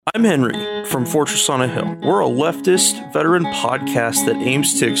I'm Henry from Fortress on a Hill. We're a leftist veteran podcast that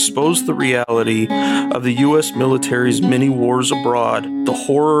aims to expose the reality of the U.S. military's many wars abroad, the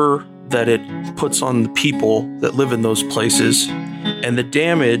horror that it puts on the people that live in those places, and the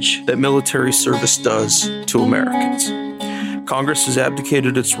damage that military service does to Americans. Congress has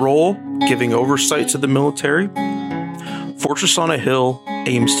abdicated its role, giving oversight to the military. Fortress on a Hill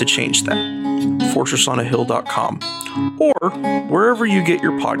aims to change that. FortressOnAHill.com or wherever you get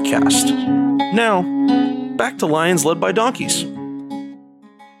your podcast. Now, back to Lions Led by Donkeys.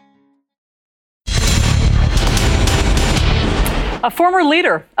 A former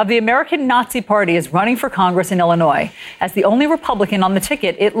leader of the American Nazi Party is running for Congress in Illinois. As the only Republican on the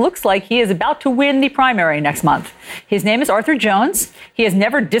ticket, it looks like he is about to win the primary next month. His name is Arthur Jones. He has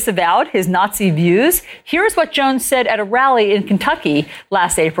never disavowed his Nazi views. Here's what Jones said at a rally in Kentucky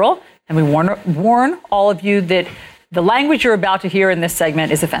last April. And we warn all of you that the language you're about to hear in this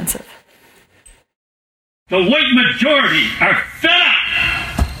segment is offensive. The white majority are fed up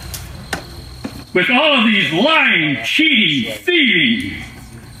with all of these lying, cheating, thieving,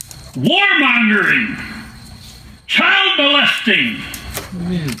 warmongering, child molesting,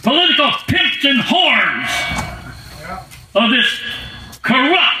 political pimps and whores of this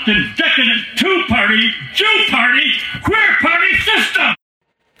corrupt and decadent two-party, Jew party, queer party system.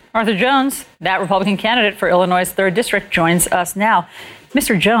 Arthur Jones, that Republican candidate for Illinois' 3rd District, joins us now.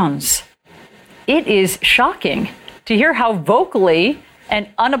 Mr. Jones, it is shocking to hear how vocally and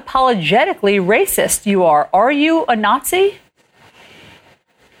unapologetically racist you are. Are you a Nazi?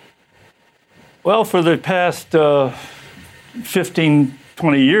 Well, for the past 15,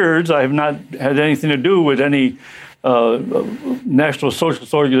 20 years, I have not had anything to do with any National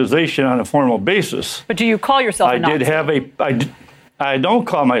Socialist organization on a formal basis. But do you call yourself a Nazi? I don't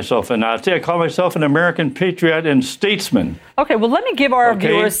call myself a Nazi. I call myself an American patriot and statesman. Okay, well, let me give our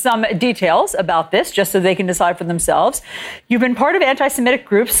viewers some details about this, just so they can decide for themselves. You've been part of anti-Semitic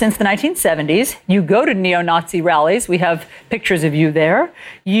groups since the 1970s. You go to neo-Nazi rallies. We have pictures of you there.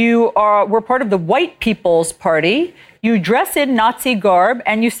 Were part of the White People's Party. You dress in Nazi garb,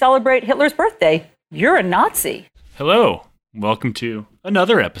 and you celebrate Hitler's birthday. You're a Nazi. Hello. Welcome to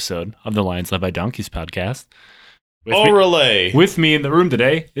another episode of the Lions Led by Donkeys podcast. With me in the room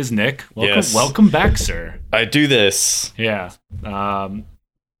today is Nick. Welcome, yes. Welcome back, sir. I do this. Yeah.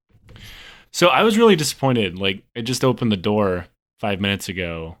 So I was really disappointed. Like, I just opened the door 5 minutes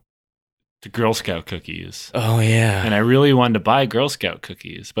ago to Girl Scout cookies. Oh, yeah. And I really wanted to buy Girl Scout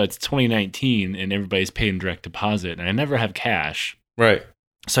cookies, but it's 2019 and everybody's paying direct deposit, and I never have cash. Right.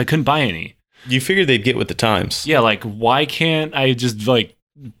 So I couldn't buy any. You figured they'd get with the times. Yeah, like, why can't I just,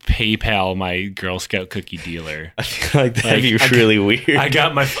 PayPal my Girl Scout cookie dealer? I feel like that'd be really weird. I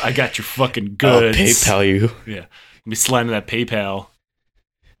got your fucking goods. I'll PayPal you. Yeah. Let me slide into that PayPal.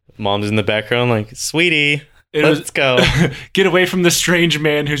 Mom's in the background like, sweetie, let's go. Get away from the strange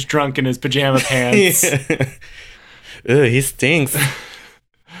man who's drunk in his pajama pants. Ugh, he stinks.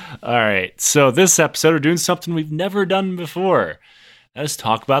 All right. So this episode, we're doing something we've never done before. Let's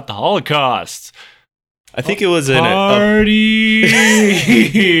talk about the Holocaust. I think it was party.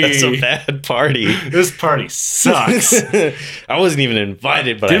 That's a bad party. This party sucks. I wasn't even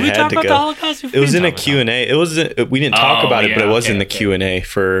invited, but Did I we had talk to about go. The Holocaust? It was in a Q&A. It was. We didn't talk about it, but it was in the Q&A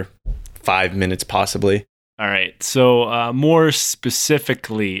for 5 minutes, possibly. All right. So more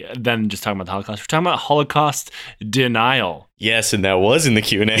specifically than just talking about the Holocaust, we're talking about Holocaust denial. Yes, and that was in the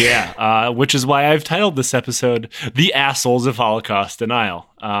Q&A. Yeah, which is why I've titled this episode "The Assholes of Holocaust Denial."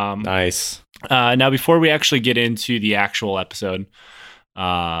 Nice. Now, before we actually get into the actual episode,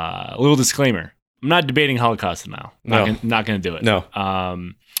 a little disclaimer. I'm not debating Holocaust denial. Not going to do it. No.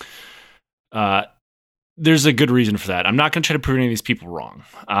 There's a good reason for that. I'm not going to try to prove any of these people wrong,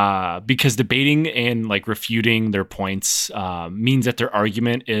 because debating and refuting their points means that their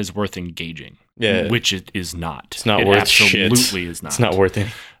argument is worth engaging. Yeah. Which it is not. It's not worth shit. Absolutely is not. It's not worth it.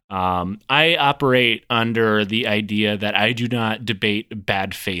 I operate under the idea that I do not debate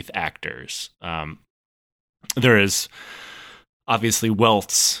bad faith actors. There is obviously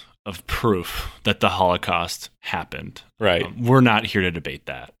wealths of proof that the Holocaust happened. Right. We're not here to debate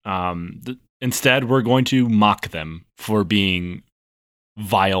that. Instead, we're going to mock them for being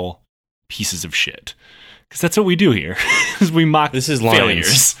vile pieces of shit. Because that's what we do here. Is we mock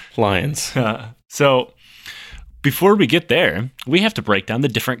failures. Lions. So before we get there, we have to break down the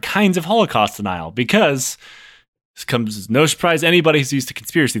different kinds of Holocaust denial, because this comes as no surprise to anybody who's used to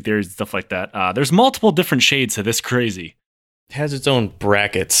conspiracy theories and stuff like that. There's multiple different shades to this crazy. It has its own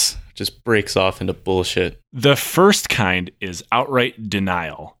brackets. Just breaks off into bullshit. The first kind is outright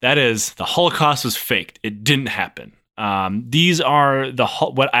denial. That is, the Holocaust was faked. It didn't happen. These are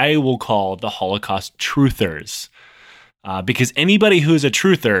what I will call the Holocaust truthers. Because anybody who's a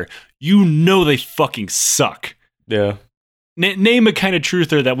truther, they fucking suck. Yeah. Name a kind of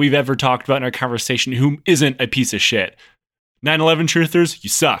truther that we've ever talked about in our conversation who isn't a piece of shit. 9/11 truthers, you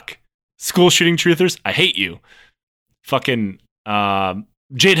suck. School shooting truthers, I hate you. Fucking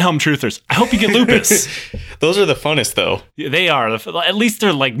Jade Helm truthers, I hope you get lupus. Those are the funnest, though. Yeah, they are. At least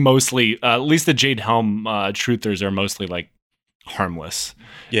they're like mostly. At least the Jade Helm truthers are mostly like harmless.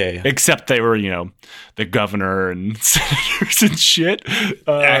 Yeah. Except they were, the governor and senators and shit.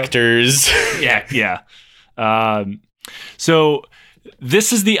 Actors. Yeah. So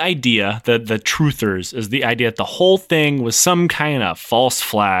this is the idea, the truthers is the idea that the whole thing was some kind of false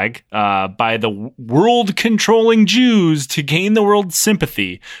flag by the world-controlling Jews to gain the world's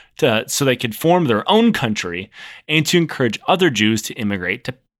sympathy so they could form their own country and to encourage other Jews to immigrate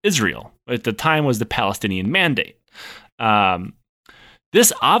to Israel. At the time was the Palestinian Mandate.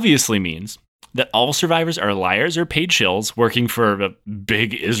 This obviously means that all survivors are liars or paid shills working for a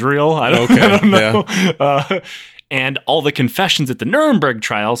big Israel. I don't know. Yeah. And all the confessions at the Nuremberg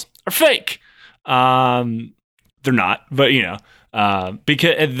trials are fake. They're not, but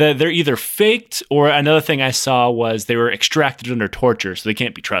because they're either faked, or another thing I saw was they were extracted under torture, so they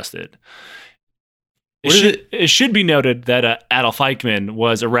can't be trusted. It should be noted that Adolf Eichmann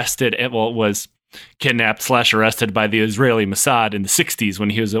was was kidnapped / arrested by the Israeli Mossad in the 60s when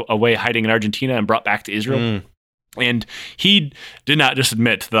he was away hiding in Argentina and brought back to Israel. And he did not just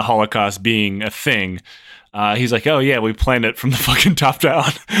admit to the Holocaust being a thing. He's like, oh yeah, we planned it from the fucking top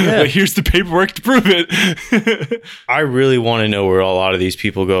down. Yeah. Here's the paperwork to prove it. I really want to know where a lot of these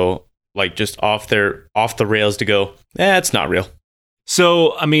people go, like just off the rails to go, it's not real.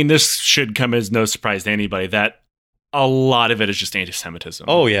 So, I mean, this should come as no surprise to anybody that a lot of it is just anti-Semitism.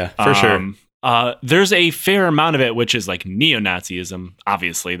 Oh yeah, for sure. There's a fair amount of it which is like neo-Nazism.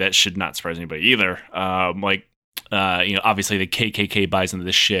 Obviously, that should not surprise anybody either. Obviously the KKK buys into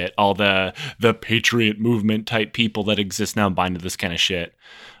this shit. All the Patriot movement type people that exist now buy into this kind of shit.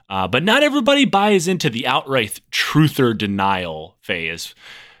 But not everybody buys into the outright truther denial phase.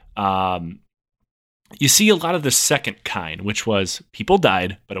 You see a lot of the second kind, which was people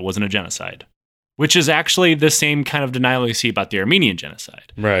died, but it wasn't a genocide. Which is actually the same kind of denial you see about the Armenian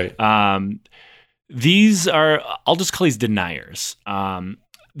genocide. Right. These are, I'll just call these deniers.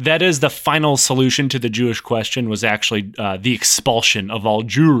 That is the final solution to the Jewish question was actually the expulsion of all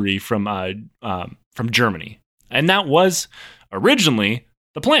Jewry from Germany. And that was originally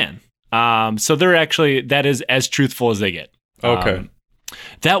the plan. So that is as truthful as they get. Okay.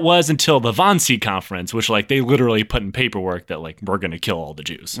 That was until the Wannsee Conference, which they literally put in paperwork that we're going to kill all the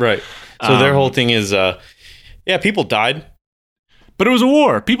Jews. Right. So their whole thing is, people died. But it was a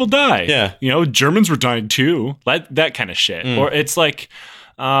war. People die. Yeah. Germans were dying too. That kind of shit. Or it's like,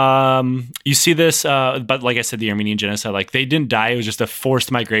 you see this, but like I said, the Armenian genocide, they didn't die. It was just a forced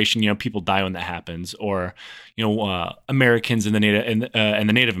migration. People die when that happens. Or, Americans and the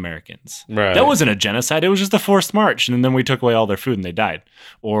Native Americans. Right. That wasn't a genocide. It was just a forced march. And then we took away all their food and they died.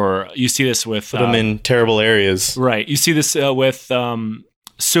 Or you see this with... Put them in terrible areas. Right. You see this with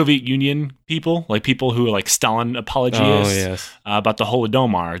Soviet Union people, people who are Stalin apologists about the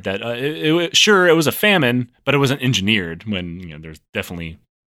Holodomor. That it was a famine, but it wasn't engineered when, there's definitely...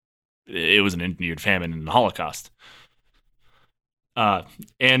 It was an engineered famine in the Holocaust.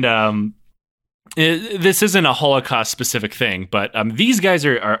 This isn't a Holocaust-specific thing, but these guys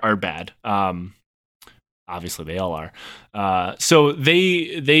are bad. Obviously, they all are. So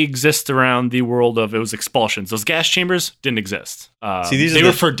they exist around the world of, it was expulsions. Those gas chambers didn't exist. They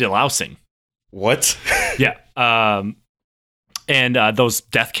were for delousing. What? Yeah. And those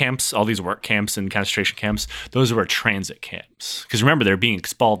death camps, all these work camps and concentration camps, those were transit camps. Because remember, they're being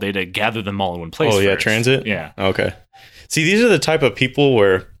expelled. They had to gather them all in one place. Oh, yeah, first. transit? Yeah. Okay. See, these are the type of people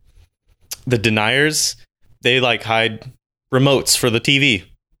where the deniers, they hide remotes for the TV.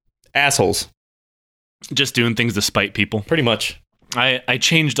 Assholes. Just doing things to spite people. Pretty much. I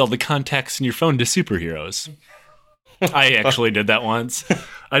changed all the contacts in your phone to superheroes. I actually did that once.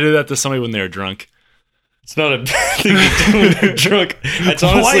 I did that to somebody when they were drunk. It's not a bad thing to do when they're drunk. That's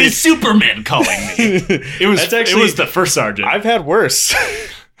honestly... Why is Superman calling me? It was the first sergeant. I've had worse.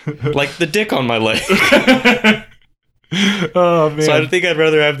 Like the dick on my leg. Oh, man. So I think I'd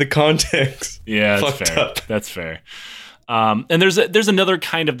rather have the context. Yeah, that's fair. Up. That's fair. And there's another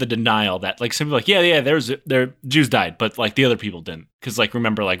kind of the denial that some people Jews died, but the other people didn't. Because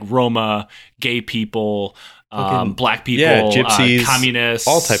remember Roma, gay people, black people, gypsies, communists,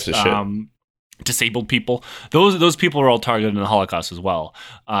 all types of shit. Disabled people. Those people are all targeted in the Holocaust as well.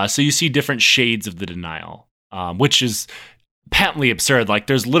 So you see different shades of the denial. which is patently absurd. Like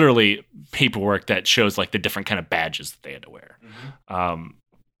there's literally paperwork that shows like the different kind of badges that they had to wear.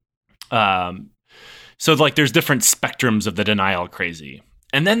 So like there's different spectrums of the denial crazy.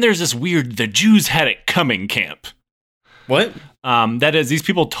 And then there's this weird, the Jews had it coming camp. What? That is, these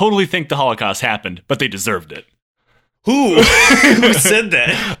people totally think the Holocaust happened, but they deserved it. Who? Who said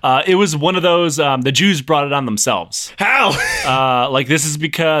that? It was one of those, the Jews brought it on themselves. How? Like this is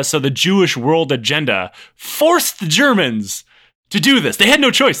because, so the Jewish world agenda forced the Germans to do this. They had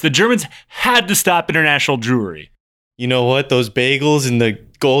no choice. The Germans had to stop international Jewry. You know what? Those bagels and the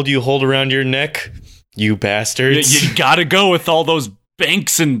gold you hold around your neck, you bastards. You gotta go with all those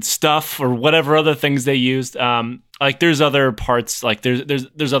banks and stuff or whatever other things they used. Like there's other parts, like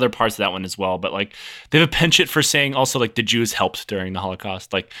there's other parts of that one as well, but like they have a penchant for saying also like the Jews helped during the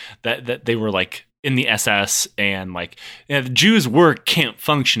Holocaust, like that they were like in the SS and like the Jews were camp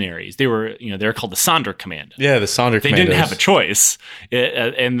functionaries. They were they're called the Sonderkommando. Yeah, the Sonderkommandos. They didn't have a choice,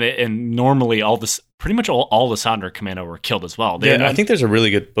 and normally pretty much all the Sonderkommando were killed as well. I think there's a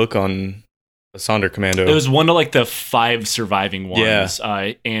really good book on the Sonderkommando. It was one of like the 5 surviving ones.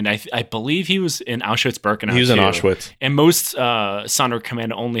 Yeah. And I believe he was in Auschwitz-Birkenau. He was in Auschwitz. And most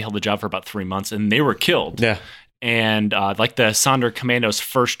Sonderkommando only held the job for about 3 months, and they were killed. Yeah. And like the Sonderkommando's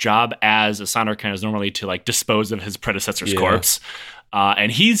first job as a Sonderkommando is normally to like dispose of his predecessor's corpse. And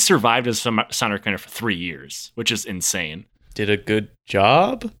he survived as Sonderkommando for 3 years, which is insane. Did a good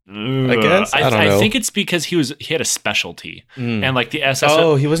job, I guess. I don't know. I think it's because he had a specialty, and like the SS.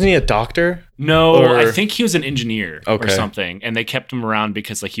 Oh, wasn't he a doctor? No, I think he was an engineer or Okay. something, and they kept him around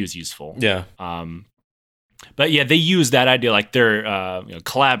because like he was useful. Yeah. But yeah, they use that idea like they're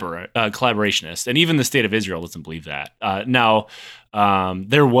collaborationists, and even the state of Israel doesn't believe that. Now,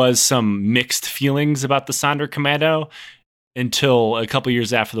 there was some mixed feelings about the Sonderkommando until a couple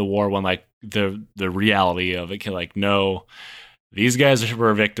years after the war, when like the reality of it, like no, these guys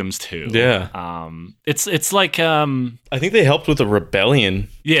were victims too. Yeah. It's like I think they helped with a rebellion.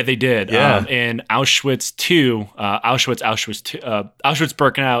 Yeah, they did. Yeah. In Auschwitz II,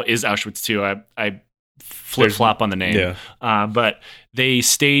 Auschwitz-Birkenau is Auschwitz II. I flip-flop on the name. Yeah. But they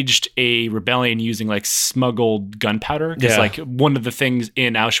staged a rebellion using like smuggled gunpowder. Because like one of the things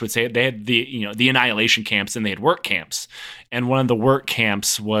in Auschwitz, they had the annihilation camps, and they had work camps. And one of the work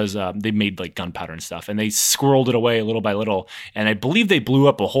camps was they made like gunpowder and stuff, and they squirreled it away little by little. And I believe they blew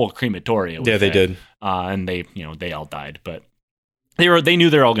up a whole crematorium. Yeah, they did. And they all died, but they knew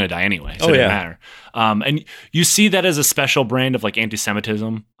they were all going to die anyway, so it didn't matter. And you see that as a special brand of like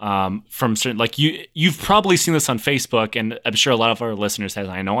anti-Semitism from certain, like you've probably seen this on Facebook, and I'm sure a lot of our listeners have.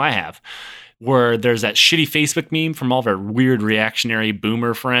 I know I have, where there's that shitty Facebook meme from all of our weird reactionary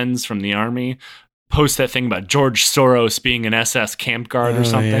boomer friends from the army. Post that thing about George Soros being an SS camp guard or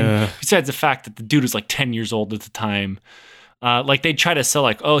something. Yeah. Besides the fact that the dude was like 10 years old at the time. Like they try to sell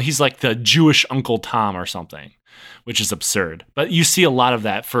like, oh, he's like the Jewish Uncle Tom or something, which is absurd. But you see a lot of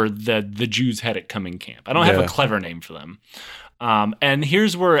that for the Jews had it coming camp. I don't have a clever name for them. And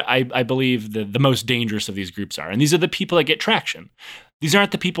here's where I believe the most dangerous of these groups are. And these are the people that get traction. These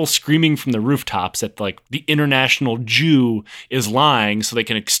aren't the people screaming from the rooftops that like the international Jew is lying so they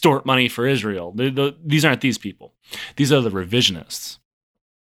can extort money for Israel. These aren't these people. These are the revisionists.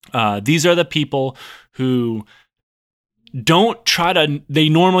 These are the people who they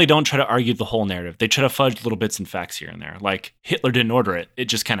normally don't try to argue the whole narrative. They try to fudge little bits and facts here and there. Like Hitler didn't order it. It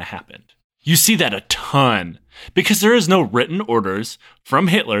just kind of happened. You see that a ton because there is no written orders from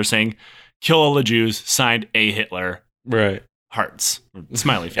Hitler saying, kill all the Jews, signed A. Hitler. Right. Hearts.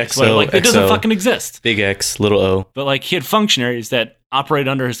 Smiley face. XO, like it doesn't fucking exist. Big X, little O. But like he had functionaries that operate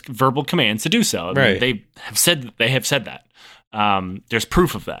under his verbal commands to do so. Right. They have said that. There's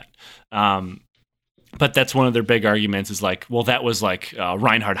proof of that. But that's one of their big arguments is like, well, that was like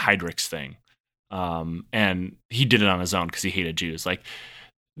Reinhard Heydrich's thing. And he did it on his own because he hated Jews. Like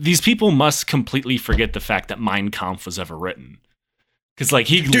these people must completely forget the fact that Mein Kampf was ever written. Because like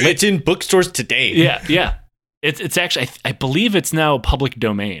it's in bookstores today. Yeah. It's actually, I believe it's now public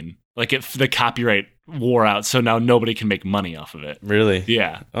domain. Like if the copyright wore out, so now nobody can make money off of it. Really?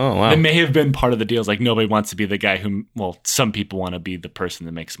 Yeah. Oh, wow. It may have been part of the deals. Like nobody wants to be the guy who, well, some people want to be the person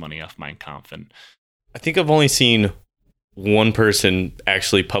that makes money off Mein Kampf. And I think I've only seen one person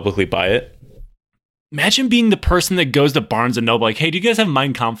actually publicly buy it. Imagine being the person that goes to Barnes and Noble like, hey, do you guys have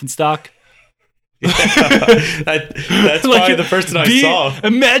Mein Kampf in stock? That's like, probably the person I saw.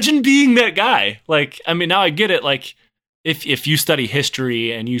 Imagine being that guy. Like, I mean, now I get it. Like, if you study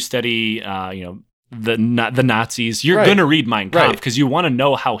history and you study, the Nazis, you're going to read Mein Kampf because you want to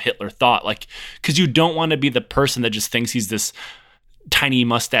know how Hitler thought. Like, because you don't want to be the person that just thinks he's this tiny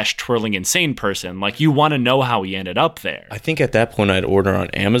mustache twirling insane person. Like, you want to know how he ended up there. I think at that point I'd order on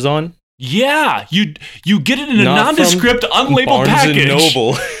Amazon. Yeah, you get it in a Not nondescript, from unlabeled Barnes and package,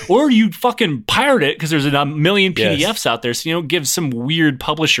 Noble. or you fucking pirate it because there's a million PDFs out there, so you don't give some weird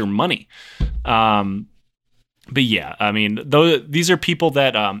publisher money. But yeah, I mean, these are people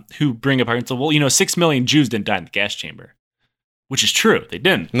that who bring up arguments. Well, 6 million Jews didn't die in the gas chamber, which is true. They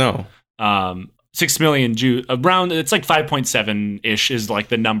didn't. No. 6 million Jews, around, it's like 5.7-ish is like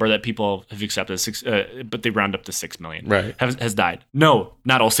the number that people have accepted, but they round up to 6 million. Right. Has died. No,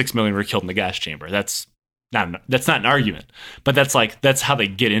 not all 6 million were killed in the gas chamber. That's not an argument, but that's how they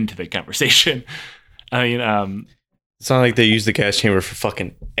get into the conversation. I mean, it's not like they use the gas chamber for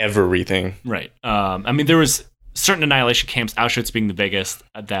fucking everything. Right. I mean, there was certain annihilation camps, Auschwitz being the biggest,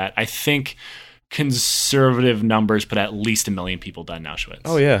 that I think conservative numbers put at least 1 million people died in Auschwitz.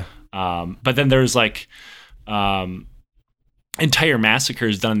 Oh, yeah. But then there's like entire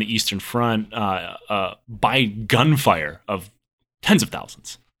massacres done on the Eastern Front by gunfire of tens of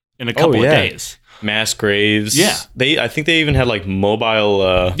thousands in a couple of days. Mass graves. Yeah. I think they even had like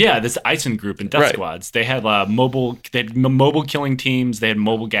mobile. This Eisen group and death squads. They had mobile killing teams. They had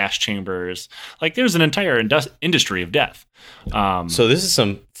mobile gas chambers. Like, there's an entire industry of death. So this is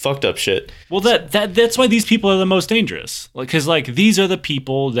some fucked up shit. Well, that's why these people are the most dangerous. Because these are the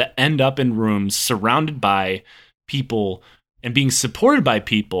people that end up in rooms surrounded by people and being supported by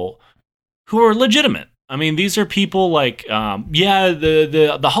people who are legitimate. I mean, these are people like,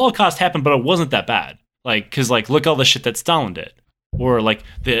 the Holocaust happened, but it wasn't that bad. Like, because look all the shit that Stalin did, or like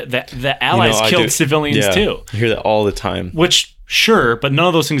the Allies killed civilians too. I hear that all the time. Which, sure, but none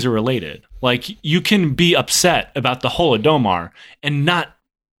of those things are related. Like, you can be upset about the Holodomor and not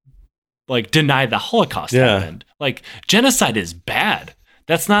deny the Holocaust happened. Like, genocide is bad.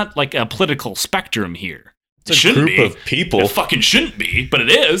 That's not like a political spectrum here. It's a group of people. It fucking shouldn't be, but it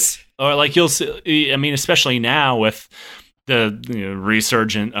is. Or like, you'll see, I mean, especially now with the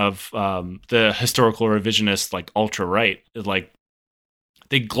resurgent of the historical revisionist, ultra right,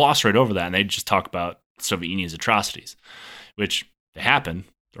 they gloss right over that and they just talk about Soviet Union's atrocities, which they happen.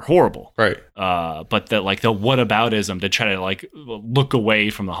 They're horrible. Right. But that the whataboutism to try to look away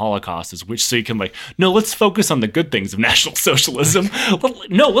from the Holocaust is so you can no, let's focus on the good things of National Socialism.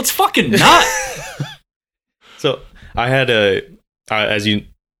 No, let's fucking not. So I had as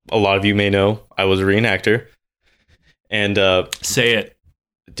a lot of you may know, I was a reenactor. And say it,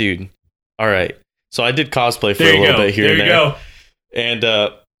 dude. All right. So I did cosplay for a little bit here and there. Go. And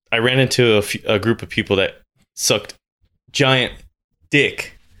I ran into a group of people that sucked giant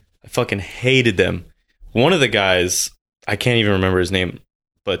dick. I fucking hated them. One of the guys, I can't even remember his name,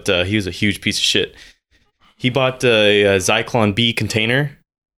 but he was a huge piece of shit. He bought a Zyklon B container,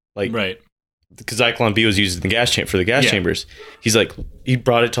 right. Because Zyklon B was used in the gas chamber for the gas chambers. He's like, he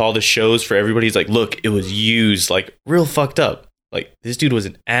brought it to all the shows for everybody. He's like, look, it was used real fucked up. This dude was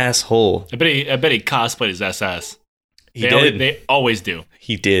an asshole. I bet he cosplayed as SS. He did. They always do.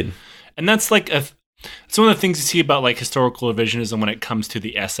 He did. And that's it's one of the things you see about historical revisionism when it comes to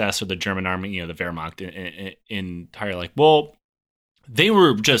the SS or the German army, the Wehrmacht entirely. Well, they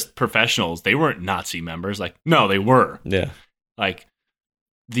were just professionals. They weren't Nazi members. No, they were. Yeah.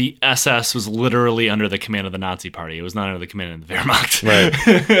 The SS was literally under the command of the Nazi Party. It was not under the command of the Wehrmacht.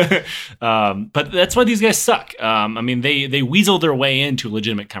 Right. But that's why these guys suck. I mean, they weasel their way into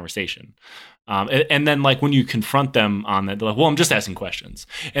legitimate conversation. And then when you confront them on that, they're like, well, I'm just asking questions.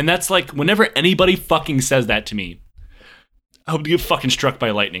 And that's whenever anybody fucking says that to me, I hope to get fucking struck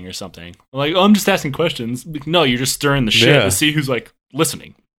by lightning or something. I'm I'm just asking questions. No, you're just stirring the shit to see who's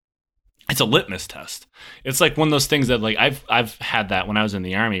listening. It's a litmus test. It's one of those things that I've had that when I was in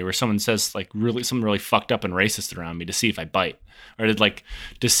the army, where someone says something really fucked up and racist around me to see if I bite, or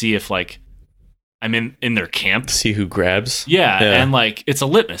to see if I'm in their camp, see who grabs. Yeah. And it's a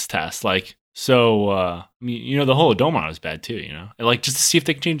litmus test. So I mean, the Holodomor was bad too. Just to see if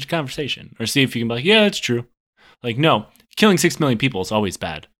they can change the conversation, or see if you can be yeah, that's true. No, killing 6 million people is always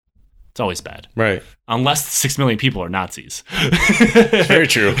bad. It's always bad. Right. Unless 6 million people are Nazis. It's very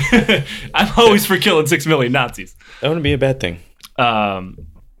true. I'm always for killing 6 million Nazis. That wouldn't be a bad thing. Well,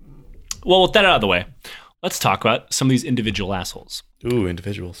 with that out of the way, let's talk about some of these individual assholes. Ooh,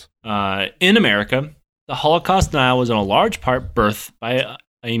 individuals. In America, the Holocaust denial was in a large part birthed by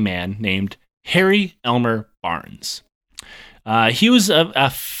a man named Harry Elmer Barnes. He was a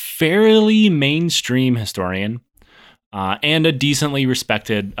fairly mainstream historian. And a decently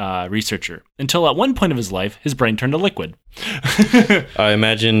respected researcher, until at one point of his life, his brain turned to liquid. I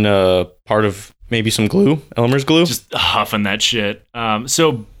imagine part of maybe some glue, Elmer's glue. Just huffing that shit.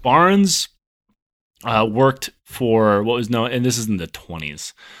 So Barnes worked for what was known, and this is in the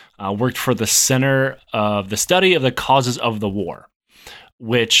 20s, worked for the Center of the Study of the Causes of the War,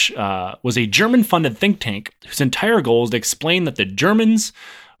 which was a German-funded think tank whose entire goal is to explain that the Germans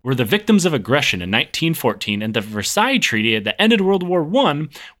were the victims of aggression in 1914, and the Versailles Treaty that ended World War I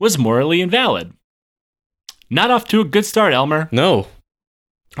was morally invalid. Not off to a good start, Elmer. No.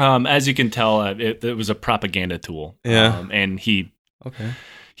 As you can tell, it was a propaganda tool. Yeah. And he Okay.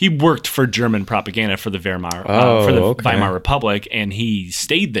 He worked for German propaganda for the Weimar, Weimar Republic, and he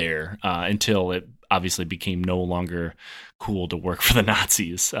stayed there until it obviously became no longer cool to work for the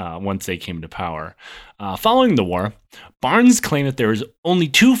Nazis once they came to power. Following the war, Barnes claimed that there was only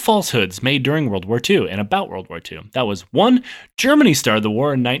two falsehoods made during World War II and about World War II. That was, one, Germany started the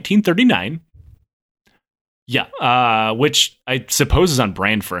war in 1939. Yeah, which I suppose is on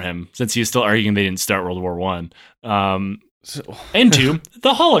brand for him, since he's still arguing they didn't start World War I. And two,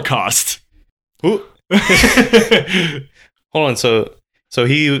 the Holocaust. Hold on, so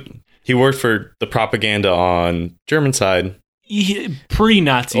he worked for the propaganda on German side.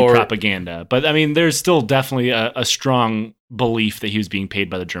 Pre-Nazi propaganda. But, I mean, there's still definitely a strong belief that he was being paid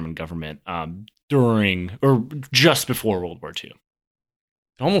by the German government during or just before World War II.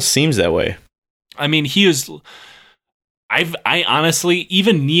 It almost seems that way. I mean, he is... I honestly,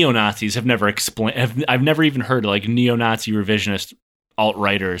 even neo-Nazis have never explained... I've never even heard, like, neo-Nazi revisionist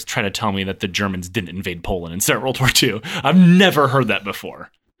alt-writers try to tell me that the Germans didn't invade Poland and start World War II. I've never heard that before.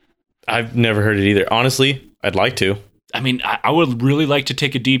 I've never heard it either. Honestly, I'd like to. I mean, I would really like to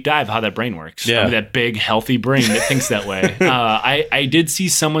take a deep dive how that brain works. Yeah. I mean, that big, healthy brain that thinks that way. I did see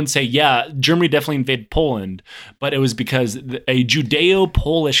someone say, yeah, Germany definitely invaded Poland, but it was because a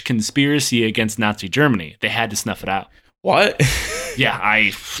Judeo-Polish conspiracy against Nazi Germany. They had to snuff it out. What?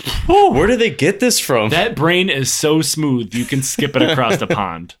 Yeah, Where did they get this from? That brain is so smooth, you can skip it across the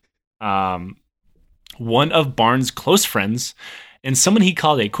pond. One of Barnes' close friends, and someone he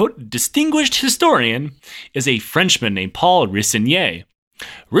called a, quote, distinguished historian, is a Frenchman named Paul Rissignier.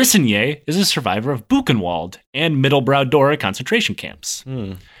 Rissignier is a survivor of Buchenwald and Mittelbau-Dora concentration camps.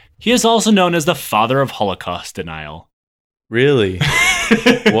 He is also known as the father of Holocaust denial. Really?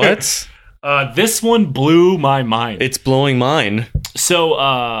 What? This one blew my mind. It's blowing mine.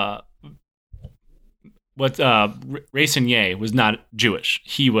 So, Rissignier was not Jewish.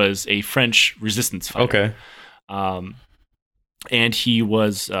 He was a French resistance fighter. Okay. And he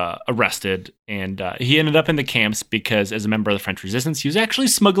was arrested, and he ended up in the camps because, as a member of the French resistance, he was actually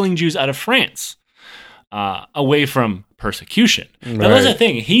smuggling Jews out of France away from persecution. Right. Now, that's the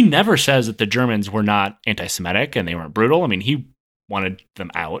thing. He never says that the Germans were not anti-Semitic and they weren't brutal. I mean, he wanted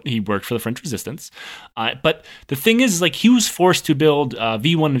them out. He worked for the French resistance. But the thing is, like, he was forced to build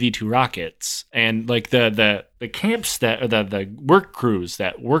V1 and V2 rockets, and like the camps that, or the work crews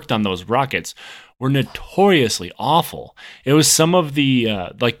that worked on those rockets were notoriously awful. It was some of the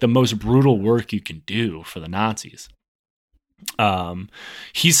the most brutal work you can do for the Nazis.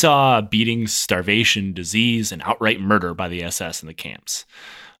 He saw beatings, starvation, disease, and outright murder by the SS in the camps.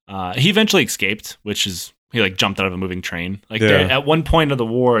 He eventually escaped, which is he jumped out of a moving train. At one point of the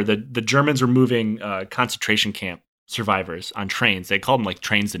war, the Germans were moving concentration camp survivors on trains. They called them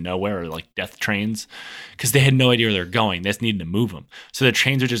trains to nowhere, or death trains, because they had no idea where they're going. They just needed to move them. So the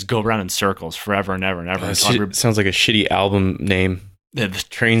trains would just go around in circles forever and ever and ever. Sounds like a shitty album name. The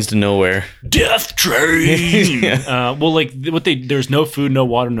Trains to Nowhere. Death Train! Yeah. There's no food, no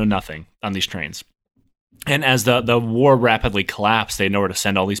water, no nothing on these trains. And as the war rapidly collapsed, they had nowhere to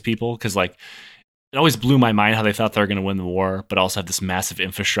send all these people, because it always blew my mind how they thought they were going to win the war, but also have this massive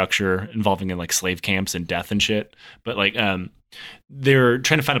infrastructure involving in slave camps and death and shit. But they're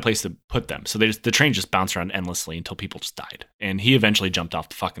trying to find a place to put them. So the train just bounced around endlessly until people just died. And he eventually jumped off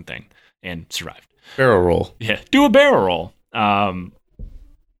the fucking thing and survived. Barrel roll. Yeah, do a barrel roll.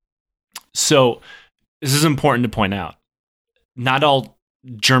 So this is important to point out. Not all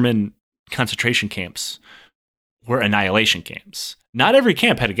German concentration camps were annihilation camps. Not every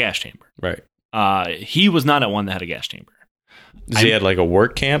camp had a gas chamber. Right. He was not at one that had a gas chamber. He had a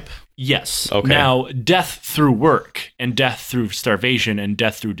work camp? Yes. Okay. Now, death through work and death through starvation and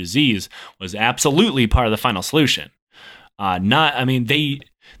death through disease was absolutely part of the final solution. The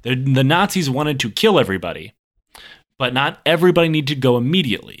Nazis wanted to kill everybody, but not everybody needed to go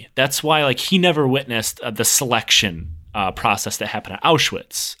immediately. That's why he never witnessed the selection process that happened at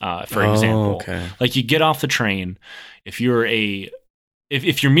Auschwitz, for example. Okay. You get off the train, if you're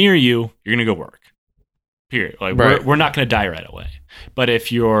near you, you're going to go work. Period. Right. We're not going to die right away. But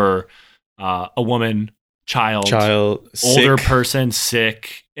if you're a woman child, sick. older person,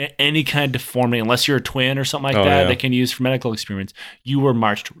 sick, any kind of deformity, unless you're a twin or something like that, they can use for medical experiments, you were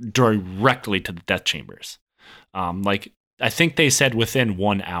marched directly to the death chambers. Like I think they said within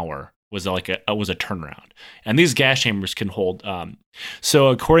 1 hour was a turnaround, and these gas chambers can hold. So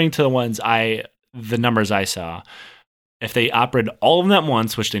according to the numbers I saw, if they operated all of them at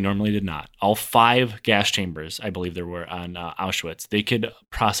once, which they normally did not, all 5 gas chambers, I believe there were on Auschwitz, they could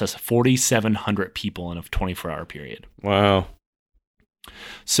process 4,700 people in a 24-hour period. Wow.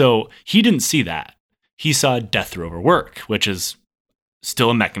 So he didn't see that. He saw death through overwork, which is still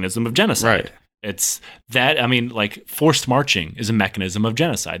a mechanism of genocide. Right. It's that, I mean, like forced marching is a mechanism of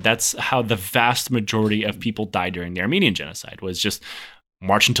genocide. That's how the vast majority of people died during the Armenian genocide, was just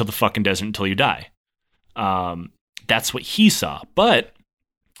march into the fucking desert until you die. That's what he saw. But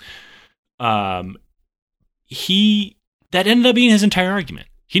that ended up being his entire argument.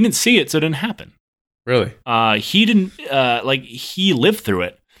 He didn't see it, so it didn't happen. Really? He didn't, he lived through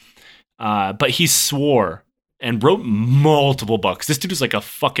it, but he swore and wrote multiple books. This dude is like a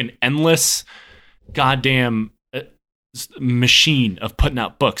fucking endless goddamn machine of putting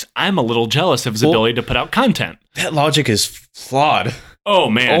out books. I'm a little jealous of his ability to put out content. That logic is flawed. Oh,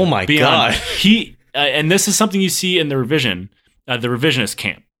 man. Oh, my God. He, and this is something you see in the revisionist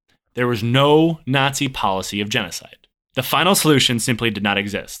camp. There was no Nazi policy of genocide. The final solution simply did not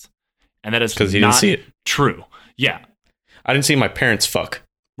exist. And that is because he didn't see it. True. Yeah. I didn't see my parents fuck.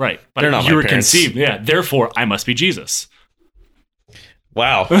 Right. But they're not you my were parents. conceived. Yeah. Therefore, I must be Jesus.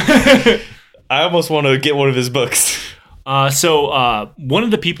 Wow. I almost want to get one of his books. So one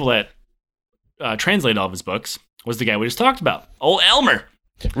of the people that translated all of his books was the guy we just talked about, old Elmer.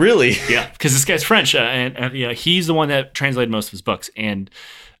 Really? Yeah, because this guy's French, and he's the one that translated most of his books. And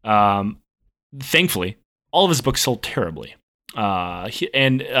thankfully, all of his books sold terribly. He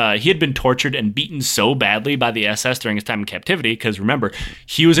had been tortured and beaten so badly by the SS during his time in captivity, because remember,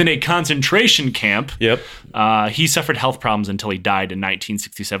 he was in a concentration camp. Yep. He suffered health problems until he died in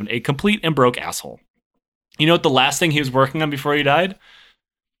 1967, a complete and broke asshole. You know what the last thing he was working on before he died?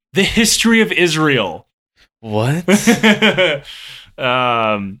 The history of Israel. What?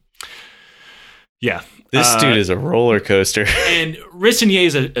 Yeah. This dude is a roller coaster. And Rissigny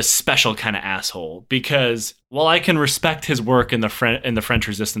is a special kind of asshole, because while I can respect his work in the French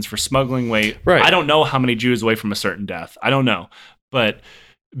resistance for smuggling away, right. I don't know how many Jews away from a certain death. I don't know. But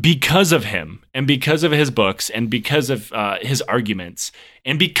because of him, and because of his books, and because of his arguments,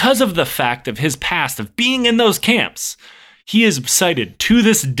 and because of the fact of his past of being in those camps, he is cited to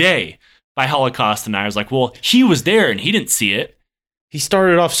this day by Holocaust deniers like, well, he was there and he didn't see it. He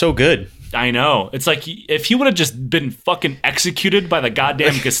started off so good. I know. It's like if he would have just been fucking executed by the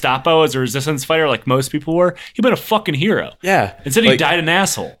goddamn Gestapo as a resistance fighter like most people were, he'd been a fucking hero. Yeah. Instead, he died an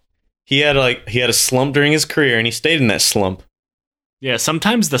asshole. He had a slump during his career, and he stayed in that slump. Yeah,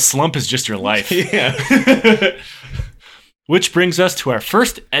 sometimes the slump is just your life. Yeah. Which brings us to our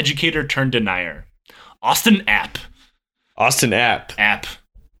first educator turned denier, Austin App. Austin App. App.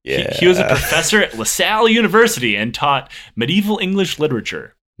 Yeah. He was a professor at LaSalle University and taught medieval English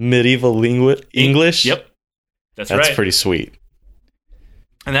literature. Medieval English? Yep. That's right. That's pretty sweet.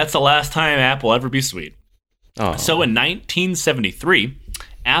 And that's the last time App will ever be sweet. Oh. So in 1973,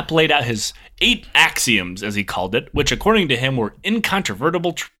 App laid out his 8 axioms, as he called it, which according to him were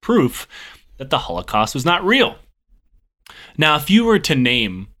incontrovertible proof that the Holocaust was not real. Now, if you were to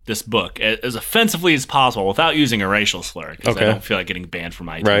name this book as offensively as possible without using a racial slur, because I don't feel like getting banned from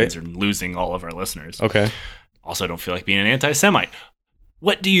iTunes or losing all of our listeners. Okay. Also, I don't feel like being an anti-Semite.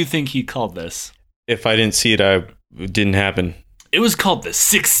 What do you think he called this? If I didn't see it, it didn't happen. It was called the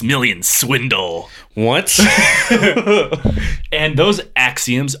 6 million swindle. What? And those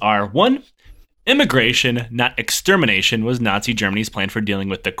axioms are: 1, immigration, not extermination, was Nazi Germany's plan for dealing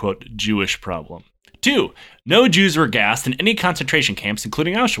with the, quote, Jewish problem. 2, no Jews were gassed in any concentration camps,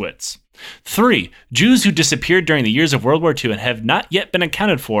 including Auschwitz. 3, Jews who disappeared during the years of World War II and have not yet been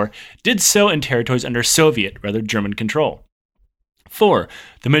accounted for did so in territories under Soviet, rather German control. 4,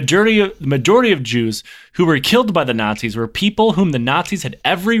 the majority of Jews who were killed by the Nazis were people whom the Nazis had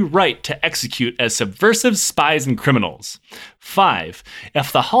every right to execute as subversive spies and criminals. 5,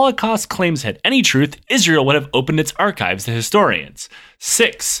 if the Holocaust claims had any truth, Israel would have opened its archives to historians.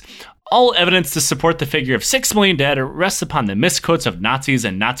 6, all evidence to support the figure of 6 million dead rests upon the misquotes of Nazis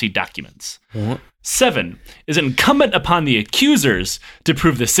and Nazi documents. What? 7, is incumbent upon the accusers to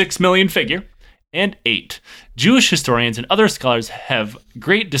prove the 6 million figure. And 8, Jewish historians and other scholars have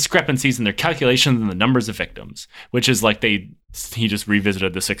great discrepancies in their calculations and the numbers of victims, which is like he just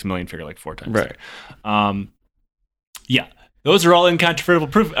revisited the 6 million figure like 4 times. Right. Yeah, those are all incontrovertible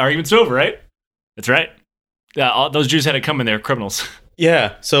proof. Arguments over, right? That's right. Those Jews had it coming. They're criminals.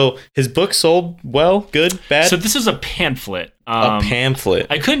 Yeah. So his book sold well, good, bad. So this is a pamphlet. A pamphlet.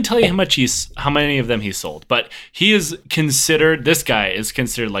 I couldn't tell you how many of them he sold, but he is considered. This guy is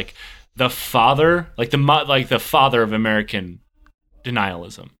considered like the father, like the father of American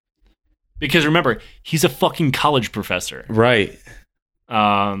denialism. Because remember, he's a fucking college professor. Right.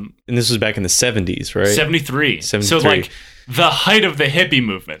 And this was back in the 70s, right? 73. So like the height of the hippie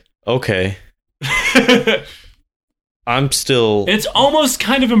movement. Okay. It's almost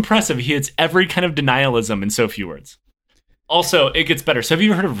kind of impressive. He hits every kind of denialism in so few words. Also, it gets better. So have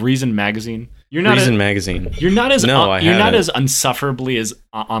you ever heard of Reason Magazine? Magazine. You're not as not as unsufferably as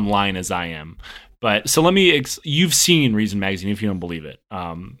online as I am. But so let me you've seen Reason Magazine if you don't believe it.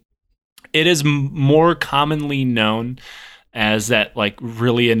 It is more commonly known as that like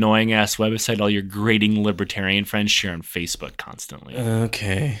really annoying ass website all your grating libertarian friends share on Facebook constantly.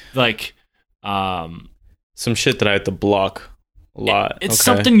 Okay. Like some shit that I have to block a lot. It's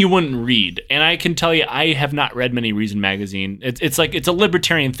something you wouldn't read. And I can tell you I have not read many Reason Magazine. It's a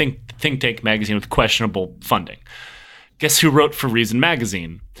libertarian think tank magazine with questionable funding. Guess who wrote for Reason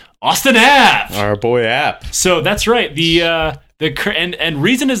Magazine? Austin App! Our boy App. So that's right. And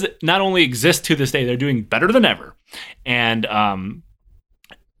Reason is not only exists to this day, they're doing better than ever. And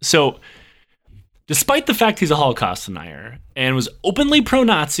so despite the fact he's a Holocaust denier and was openly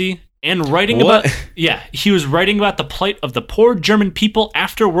pro-Nazi and writing he was writing about the plight of the poor German people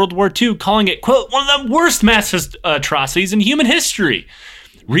after World War II, calling it, quote, one of the worst mass atrocities in human history.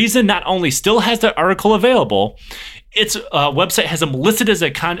 Reason not only still has that article available, its website has him listed as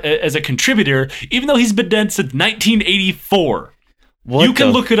a contributor, even though he's been dead since 1984. You can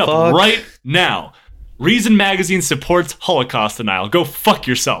look it up right now. Reason Magazine supports Holocaust denial. Go fuck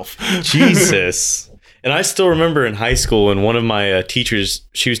yourself. Jesus. And I still remember in high school when one of my teachers,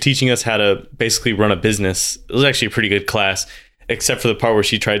 she was teaching us how to basically run a business. It was actually a pretty good class, except for the part where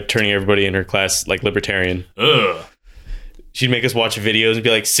she tried turning everybody in her class like libertarian. Ugh. She'd make us watch videos and be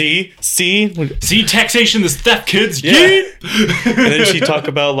like, see, taxation is theft, kids. Yeah. And then she'd talk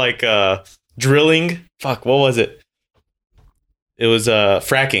about like drilling. Fuck, what was it? It was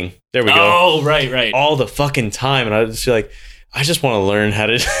fracking. There we go. Oh, right. All the fucking time. And I was just like, I just want to learn how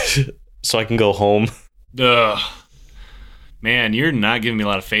to so I can go home. Ugh. Man, you're not giving me a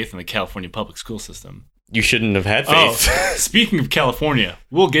lot of faith in the California public school system. You shouldn't have had faith. Oh, speaking of California,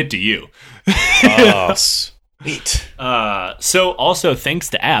 we'll get to you. Oh, sweet. So also thanks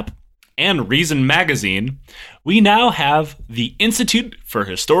to App and Reason Magazine, we now have the Institute for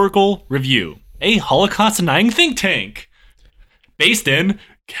Historical Review, a Holocaust-denying think tank based in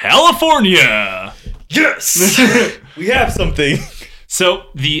California. Yes! We have something. So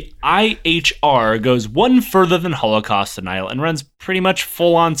the IHR goes one further than Holocaust denial and runs pretty much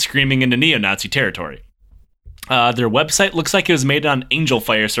full-on screaming into neo-Nazi territory. Their website looks like it was made on Angel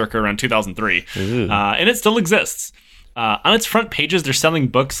Fire circa around 2003, and it still exists. On its front pages, they're selling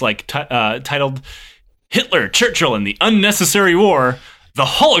books like titled Hitler, Churchill, and the Unnecessary War, The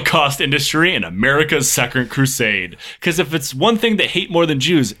Holocaust Industry and America's Second Crusade. Because if it's one thing they hate more than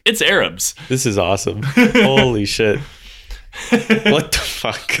Jews, it's Arabs. This is awesome. Holy shit. What the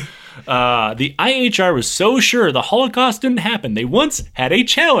fuck? The IHR was so sure the Holocaust didn't happen, they once had a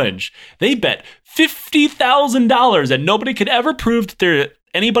challenge. They bet $50,000 that nobody could ever prove that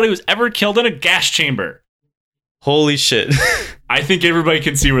anybody was ever killed in a gas chamber. Holy shit. I think everybody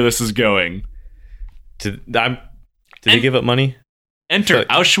can see where this is going. Did they give up money? Enter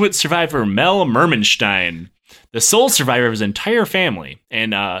Auschwitz survivor Mel Mermenstein, the sole survivor of his entire family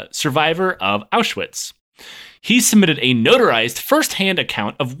and survivor of Auschwitz. He submitted a notarized first-hand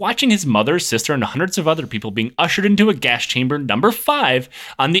account of watching his mother, sister, and hundreds of other people being ushered into a gas chamber number 5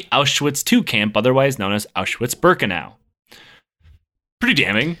 on the Auschwitz II camp, otherwise known as Auschwitz-Birkenau. Pretty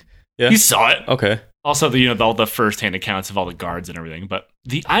damning. Yeah. He saw it. Okay. Also, all the first-hand accounts of all the guards and everything, but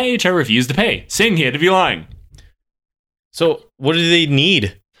the IHR refused to pay, saying he had to be lying. So, what do they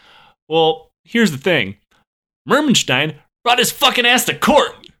need? Well, here's the thing. Mermenstein brought his fucking ass to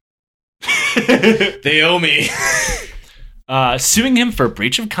court. They owe me. Suing him for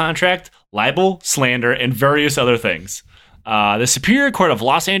breach of contract, libel, slander, and various other things. The Superior Court of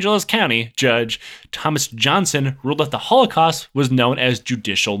Los Angeles County Judge Thomas Johnson ruled that the Holocaust was known as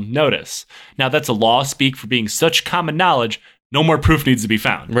judicial notice. Now, that's a law speak for being such common knowledge, no more proof needs to be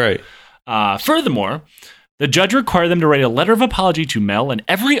found. Right. Furthermore, the judge required them to write a letter of apology to Mel and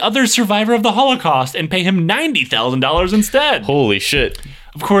every other survivor of the Holocaust and pay him $90,000 instead. Holy shit.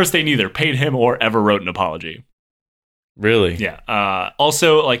 Of course, they neither paid him or ever wrote an apology. Really? Yeah.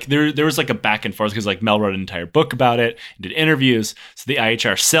 Also, like there was like a back and forth because like Mel wrote an entire book about it and did interviews. So the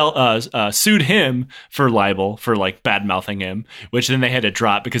IHR sued him for libel for like bad mouthing him, which then they had to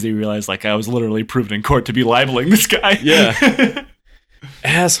drop because they realized like I was literally proven in court to be libeling this guy. Yeah.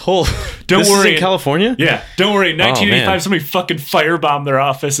 Asshole. Don't this worry. Is in California? Yeah. Don't worry. 1985, somebody fucking firebombed their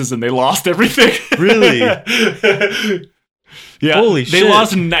offices and they lost everything. Really? Yeah, holy shit. They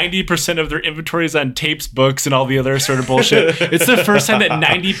lost 90% of their inventories on tapes, books, and all the other sort of bullshit. It's the first time that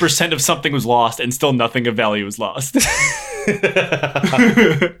 90% of something was lost and still nothing of value was lost.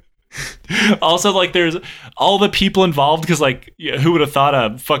 Also, like, there's all the people involved because, like, who would have thought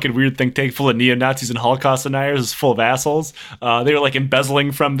a fucking weird think tank full of neo-Nazis and Holocaust deniers is full of assholes? They were, like,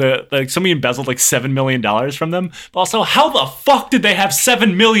 embezzling from somebody embezzled, like, $7 million from them. But also, how the fuck did they have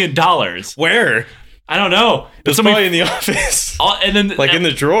 $7 million? Where? I don't know. It's probably in the office. And then, like in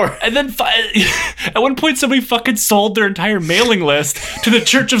the drawer. And then at one point, somebody fucking sold their entire mailing list to the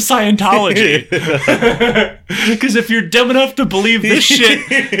Church of Scientology. Because if you're dumb enough to believe this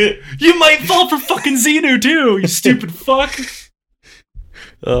shit, you might fall for fucking Xenu too, you stupid fuck.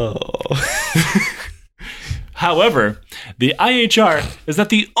 Oh. However, the IHR is not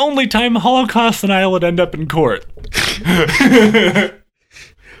the only time Holocaust denial would end up in court.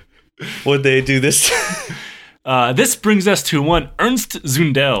 Would they do this? This brings us to one Ernst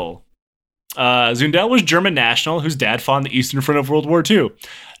Zundel. Zundel was German national whose dad fought on the Eastern Front of World War II.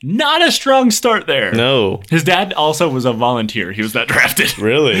 Not a strong start there. No. His dad also was a volunteer. He was not drafted.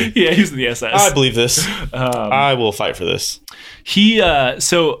 Really? Yeah, he was in the SS. I believe this. I will fight for this. He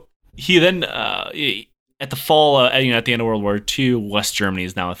then at the fall, at the end of World War II, West Germany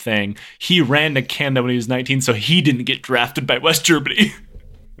is now a thing. He ran to Canada when he was 19, so he didn't get drafted by West Germany.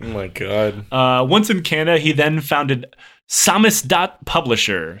 Oh my god. Once in Canada, he then founded Samizdat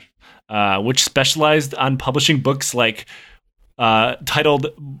Publisher, which specialized on publishing books like titled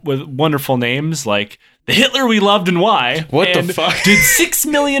with wonderful names like The Hitler We Loved and Why. What the fuck? Did 6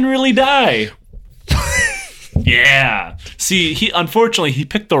 million really die? Yeah. See, he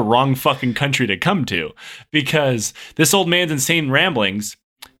picked the wrong fucking country to come to because this old man's insane ramblings,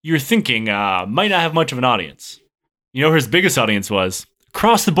 you're thinking, might not have much of an audience. You know where his biggest audience was?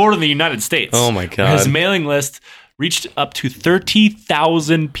 Across the border in the United States. Oh my god. His mailing list reached up to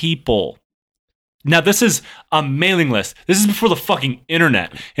 30,000 people. Now, this is a mailing list. This is before the fucking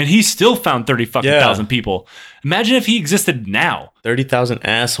internet. And he still found 30,000 people. Imagine if he existed now. 30,000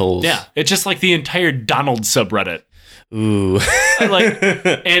 assholes. Yeah. It's just like the entire Donald subreddit. Ooh.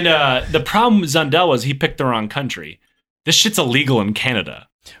 The problem with Zundel was he picked the wrong country. This shit's illegal in Canada.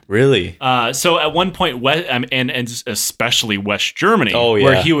 Really? So at one point, and especially West Germany,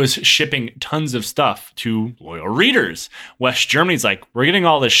 where he was shipping tons of stuff to loyal readers. West Germany's like, we're getting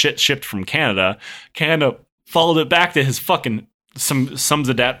all this shit shipped from Canada. Canada followed it back to his fucking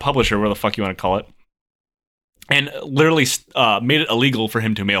Samizdat Publisher, where the fuck you want to call it, and literally made it illegal for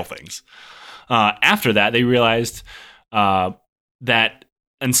him to mail things. After that, they realized that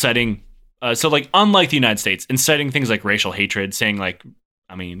inciting, unlike the United States, inciting things like racial hatred, saying like,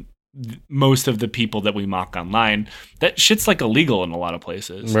 most of the people that we mock online, that shit's like illegal in a lot of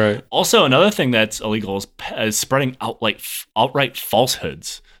places. Right. Also, another thing that's illegal is spreading outright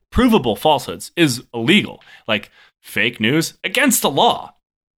falsehoods. Provable falsehoods is illegal. Like fake news against the law.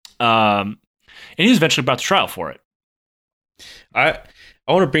 And he was eventually brought to trial for it. I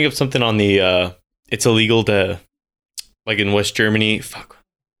want to bring up something on the it's illegal to, like in West Germany. Fuck.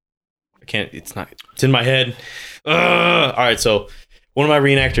 I can't. It's in my head. All right, so one of my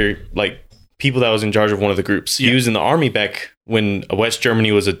reenactor, people that was in charge of one of the groups, he was in the army back when West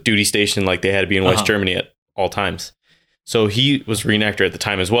Germany was a duty station, like they had to be in West Germany at all times. So he was reenactor at the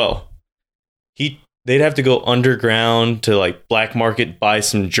time as well. They'd have to go underground to like black market, buy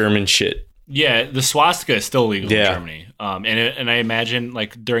some German shit. Yeah, the swastika is still legal in Germany. And I imagine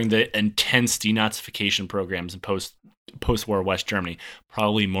like during the intense denazification programs in post-war West Germany,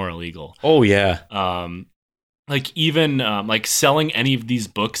 probably more illegal. Oh yeah. Like selling any of these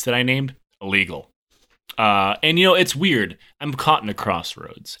books that I named, illegal. And it's weird. I'm caught in a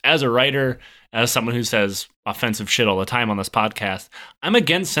crossroads. As a writer, as someone who says offensive shit all the time on this podcast, I'm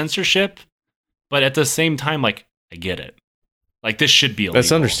against censorship, but at the same time, like, I get it. Like, this should be illegal.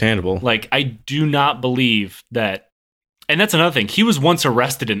 That's understandable. Like, I do not believe that. And that's another thing. He was once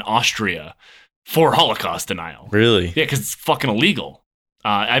arrested in Austria for Holocaust denial. Really? Yeah, because it's fucking illegal.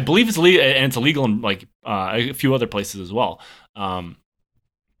 I believe it's illegal, and it's illegal in like a few other places as well. I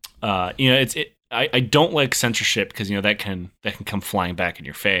don't like censorship because that can come flying back in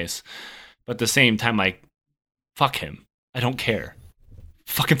your face. But at the same time, like, fuck him. I don't care.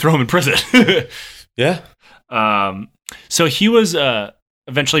 Fucking throw him in prison. Yeah. So he was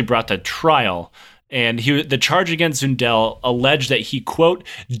eventually brought to trial, and the charge against Zundel alleged that he, quote,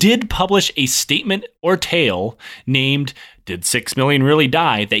 did publish a statement or tale named "Did 6 Million Really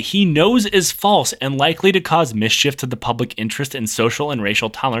Die?" that he knows is false and likely to cause mischief to the public interest and social and racial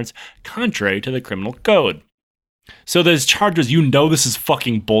tolerance, contrary to the criminal code. So this charge was, this is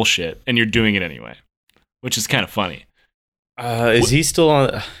fucking bullshit, and you're doing it anyway, which is kind of funny. Is he still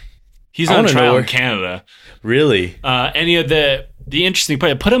on? He's on trial in Canada. Really? Any of the interesting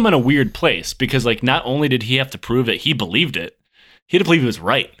part, put him in a weird place because, like, not only did he have to prove that he believed it, he had to believe it was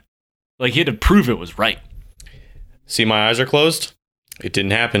right. Like, he had to prove it was right. See, my eyes are closed. It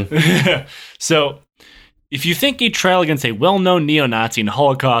didn't happen. So, if you think a trial against a well-known neo-Nazi and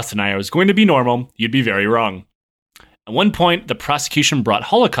Holocaust denier was going to be normal, you'd be very wrong. At one point, the prosecution brought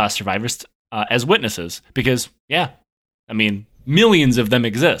Holocaust survivors as witnesses because, millions of them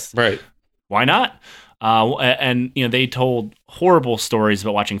exist. Right. Why not? And they told horrible stories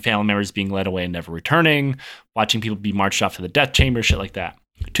about watching family members being led away and never returning, watching people be marched off to the death chamber, shit like that.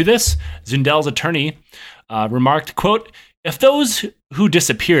 To this, Zundel's attorney remarked, quote, "If those who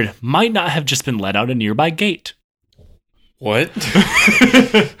disappeared might not have just been let out a nearby gate." What?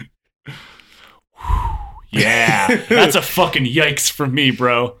 Yeah, that's a fucking yikes from me,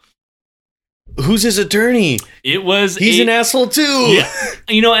 bro. Who's his attorney? He's an asshole too. Yeah,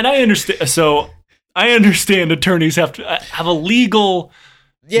 and I understand. So I understand attorneys have to have a legal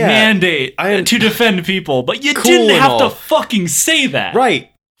mandate to defend people, but you didn't have to fucking say that,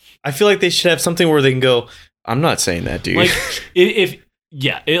 right? I feel like they should have something where they can go, "I'm not saying that, dude." Like,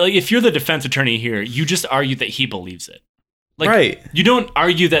 if you're the defense attorney here, you just argue that he believes it. Like, right? You don't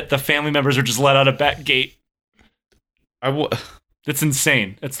argue that the family members are just let out a back gate. That's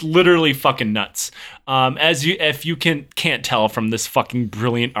insane. It's literally fucking nuts. If you can't tell from this fucking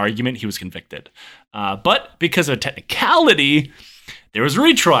brilliant argument, he was convicted. But because of a technicality, there was a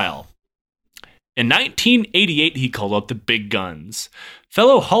retrial. In 1988, he called out the big guns.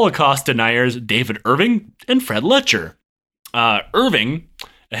 Fellow Holocaust deniers David Irving and Fred Letcher. Irving,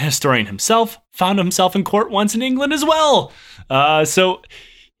 a historian himself, found himself in court once in England as well. So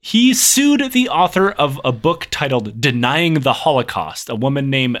he sued the author of a book titled Denying the Holocaust, a woman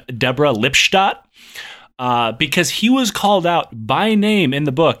named Deborah Lipstadt, because he was called out by name in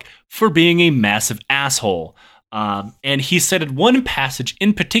the book for being a massive asshole. And he cited one passage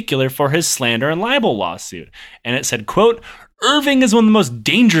in particular for his slander and libel lawsuit. And it said, quote, "Irving is one of the most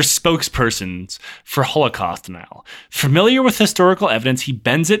dangerous spokespersons for Holocaust denial. Familiar with historical evidence, he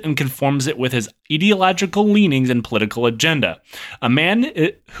bends it and conforms it with his ideological leanings and political agenda. A man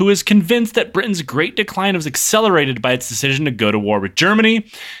who is convinced that Britain's great decline was accelerated by its decision to go to war with Germany.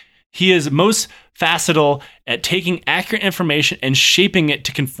 He is most facile at taking accurate information and shaping it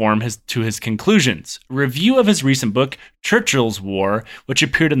to conform to his conclusions. A review of his recent book, Churchill's War, which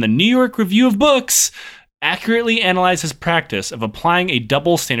appeared in the New York Review of Books, accurately analyze his practice of applying a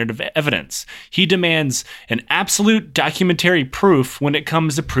double standard of evidence. He demands an absolute documentary proof when it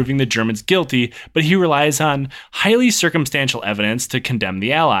comes to proving the Germans guilty, but he relies on highly circumstantial evidence to condemn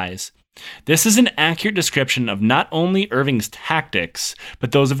the Allies. This is an accurate description of not only Irving's tactics,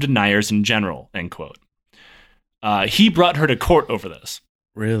 but those of deniers in general," end quote. He brought her to court over this.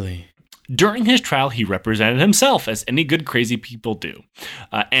 Really? During his trial, he represented himself, as any good crazy people do.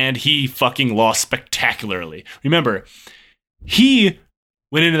 And he fucking lost spectacularly. Remember, he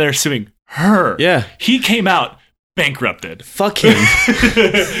went into there suing her. Yeah. He came out bankrupted. Fuck him.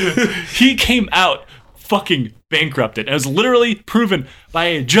 He came out fucking bankrupted. It was literally proven by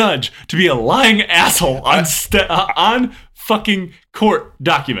a judge to be a lying asshole on fucking court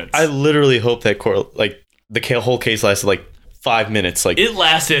documents. I literally hope that court, like, the whole case lasted 5 minutes. It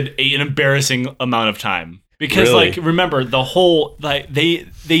lasted an embarrassing amount of time because, really? Remember the whole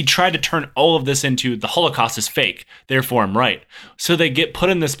they tried to turn all of this into the Holocaust is fake, therefore I'm right. So they get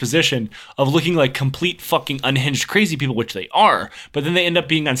put in this position of looking like complete fucking unhinged crazy people, which they are. But then they end up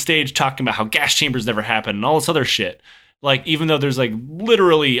being on stage talking about how gas chambers never happened and all this other shit. Even though there's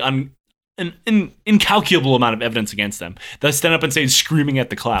literally an incalculable amount of evidence against them, they'll stand up and say screaming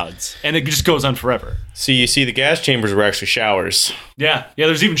at the clouds, and it just goes on forever. So you see, the gas chambers were actually showers. Yeah.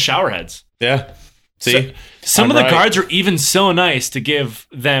 There's even shower heads. Yeah. See, some of the guards are even so nice to give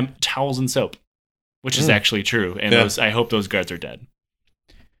them towels and soap, which is actually true. And I hope those guards are dead.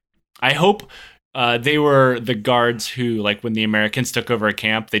 I hope they were the guards who, when the Americans took over a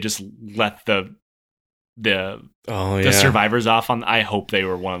camp, they just let the survivors off on. I hope they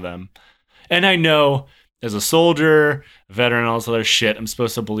were one of them. And I know, as a soldier, a veteran, all this other shit, I'm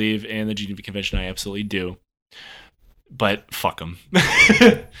supposed to believe in the Geneva Convention. I absolutely do. But fuck them.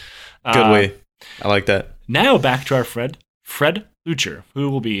 Good way. I like that. Now back to our Fred Lutcher, who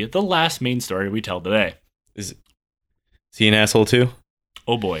will be the last main story we tell today. Is he an asshole too?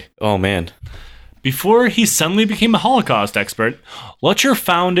 Oh boy. Oh man. Before he suddenly became a Holocaust expert, Lutcher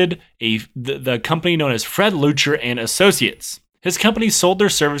founded the company known as Fred Lutcher and Associates. His company sold their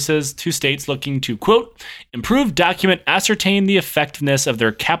services to states looking to, quote, improve, document, ascertain the effectiveness of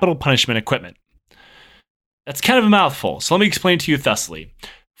their capital punishment equipment. That's kind of a mouthful, so let me explain to you thusly.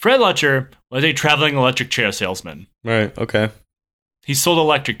 Fred Lutcher was a traveling electric chair salesman. Right, okay. He sold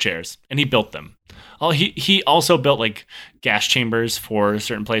electric chairs, and he built them. He also built like gas chambers for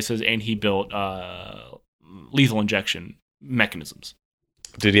certain places, and he built lethal injection mechanisms.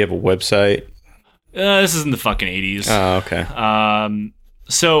 Did he have a website? This is in the fucking 80s. Oh, okay.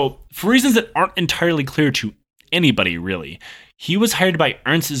 So, for reasons that aren't entirely clear to anybody, really, he was hired by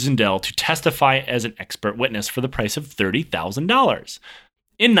Ernst Zundel to testify as an expert witness for the price of $30,000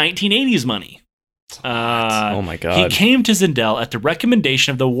 in 1980s money. Oh my God. He came to Zundel at the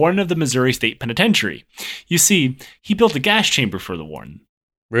recommendation of the warden of the Missouri State Penitentiary. You see, he built a gas chamber for the warden.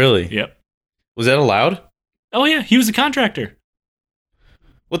 Really? Yep. Was that allowed? Oh yeah, he was a contractor.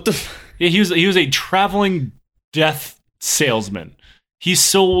 What the? Yeah, he was a traveling death salesman. He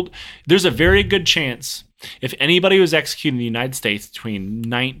sold. There's a very good chance if anybody was executed in the United States between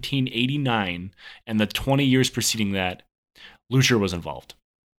 1989 and the 20 years preceding that, Lutcher was involved.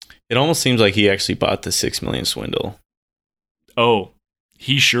 It almost seems like he actually bought the $6 million swindle. Oh,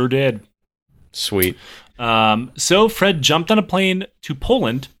 he sure did. Sweet. So Fred jumped on a plane to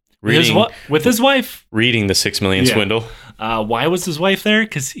Poland with his wife. Reading the $6 million swindle. Why was his wife there?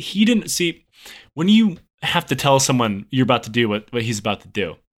 Because he didn't see. When you have to tell someone you're about to do what he's about to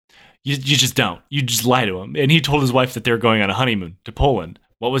do, you just don't. You just lie to him. And he told his wife that they were going on a honeymoon to Poland.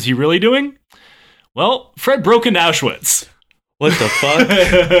 What was he really doing? Well, Fred broke into Auschwitz. What the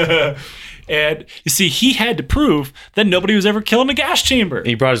fuck? And you see, he had to prove that nobody was ever killed in a gas chamber. And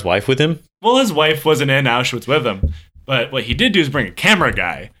he brought his wife with him? Well, his wife wasn't in Auschwitz with him. But what he did do is bring a camera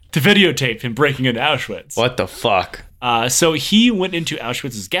guy to videotape him breaking into Auschwitz. What the fuck? So he went into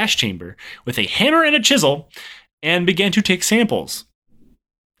Auschwitz's gas chamber with a hammer and a chisel and began to take samples.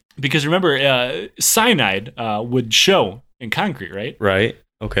 Because remember, cyanide would show in concrete, right? Right.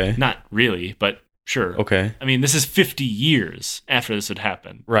 Okay. Not really, but sure. Okay. I mean, this is 50 years after this had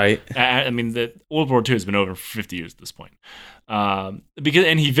happened. Right. I mean, the World War II has been over for 50 years at this point. He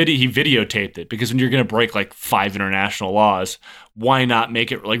videotaped it because when you're going to break like 5 international laws, why not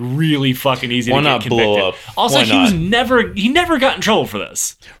make it like really fucking easy to get convicted? Why not blow up? Also, he never got in trouble for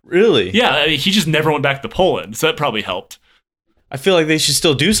this. Really? Yeah, he just never went back to Poland, so that probably helped. I feel like they should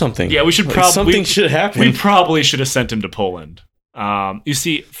still do something. Yeah, we should something should happen. We probably should have sent him to Poland. You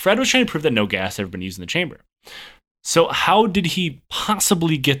see, Fred was trying to prove that no gas had ever been used in the chamber. So how did he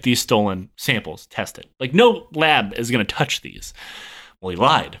possibly get these stolen samples tested? Like, no lab is going to touch these. Well, he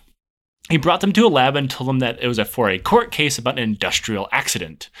lied. He brought them to a lab and told them that it was for a court case about an industrial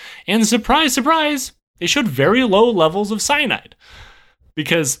accident. And surprise, surprise, they showed very low levels of cyanide.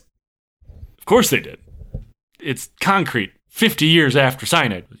 Because, of course they did. It's concrete 50 years after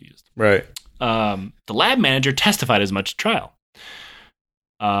cyanide was used. Right. The lab manager testified as much at trial.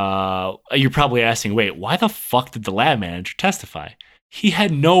 You're probably asking, wait, why the fuck did the lab manager testify? He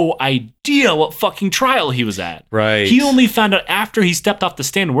had no idea what fucking trial he was at. Right. He only found out after he stepped off the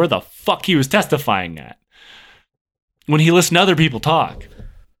stand where the fuck he was testifying at. When he listened to other people talk.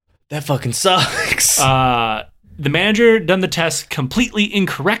 That fucking sucks. The manager done the test completely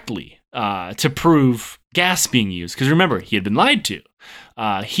incorrectly to prove gas being used. Because remember, he had been lied to.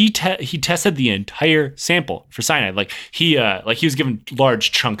 He tested the entire sample for cyanide. Like he was given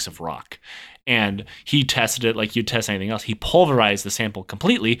large chunks of rock, and he tested it like you'd test anything else. He pulverized the sample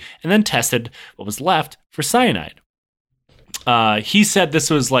completely and then tested what was left for cyanide. He said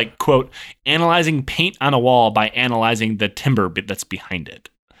this was like, quote, analyzing paint on a wall by analyzing the timber that's behind it.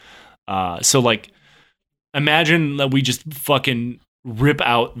 So like, imagine that we just fucking rip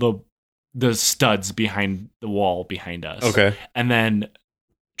out the studs behind the wall behind us. Okay. And then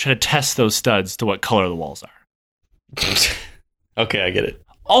try to test those studs to what color the walls are. Okay, I get it.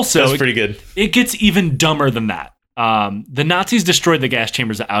 Also, that's pretty good. It gets even dumber than that. The Nazis destroyed the gas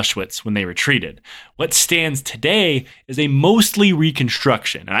chambers at Auschwitz when they retreated. What stands today is a mostly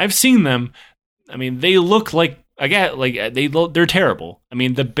reconstruction. And I've seen them. I mean, they look like, they're terrible. I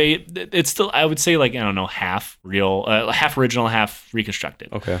mean, it's still, I would say, like, I don't know, half real, half original, half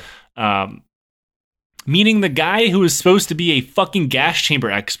reconstructed. Okay. Meaning the guy who was supposed to be a fucking gas chamber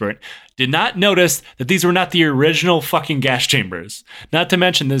expert did not notice that these were not the original fucking gas chambers. Not to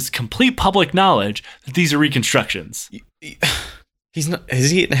mention there's complete public knowledge that these are reconstructions. He's not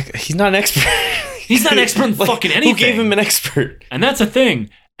an expert. He's not an expert in fucking anything. Who gave him an expert? And that's the thing.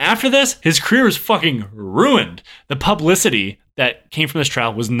 After this, his career was fucking ruined. The publicity that came from this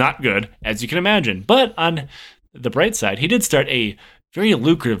trial was not good, as you can imagine. But on the bright side, he did start a very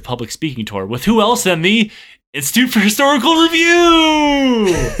lucrative public speaking tour with who else than the Institute for Historical Review.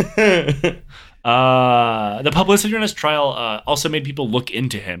 The publicity on his trial also made people look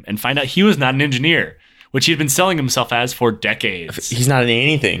into him and find out he was not an engineer, which he had been selling himself as for decades. He's not in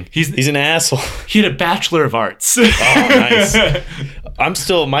anything. He's an asshole. He had a Bachelor of Arts. Oh, nice.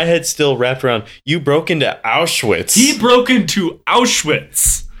 My head's still wrapped around. You broke into Auschwitz. He broke into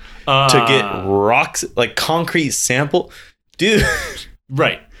Auschwitz to get rocks, like concrete sample, dude.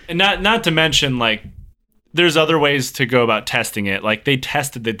 Right, and not to mention, like, there's other ways to go about testing it. Like, they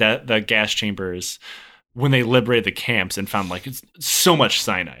tested the gas chambers when they liberated the camps and found, like, it's so much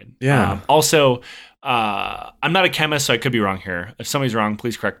cyanide. Yeah. Also, I'm not a chemist, so I could be wrong here. If somebody's wrong,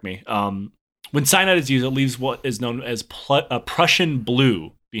 please correct me. When cyanide is used, it leaves what is known as Prussian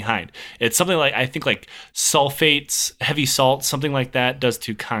blue behind. It's something like, I think, like sulfates, heavy salt, something like that does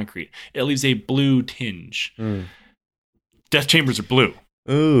to concrete. It leaves a blue tinge. Death chambers are blue.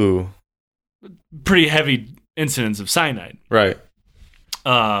 Ooh. Pretty heavy incidence of cyanide. Right.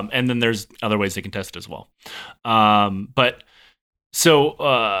 And then there's other ways they can test it as well. But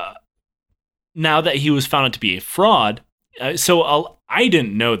so now that he was found out to be a fraud, I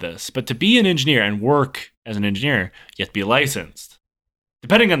didn't know this, but to be an engineer and work as an engineer, you have to be licensed.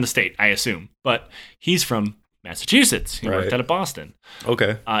 Depending on the state, I assume. But he's from Massachusetts. He worked out of Boston.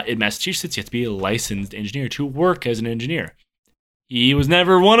 Okay. In Massachusetts, you have to be a licensed engineer to work as an engineer. He was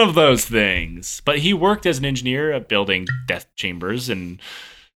never one of those things, but he worked as an engineer at building death chambers and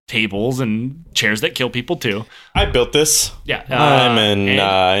tables and chairs that kill people too. I built this. Yeah. I'm an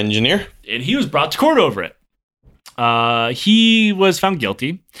engineer. And he was brought to court over it. He was found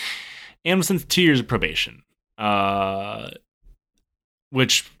guilty and was sentenced to 2 years of probation,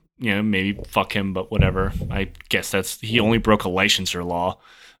 which, you know, maybe fuck him, but whatever. I guess he only broke a licensure law.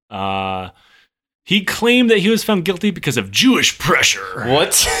 He claimed that he was found guilty because of Jewish pressure.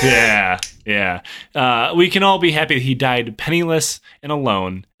 What? Yeah. We can all be happy that he died penniless and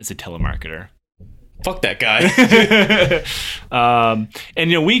alone as a telemarketer. Fuck that guy. And,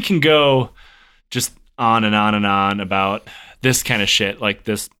 you know, we can go just on and on and on about this kind of shit, like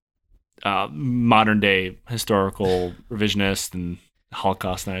this modern day historical revisionist and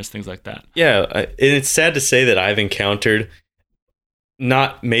Holocaust deniers, things like that. Yeah, and it's sad to say that I've encountered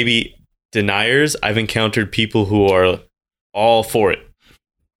not maybe deniers. I've encountered people who are all for it.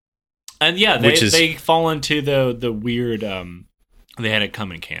 And yeah, they fall into the weird they had it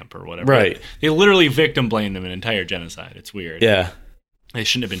coming camp or whatever. Right. They literally victim blame them an entire genocide. It's weird. Yeah. They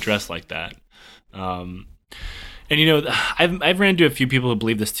shouldn't have been dressed like that. And you know, I've ran into a few people who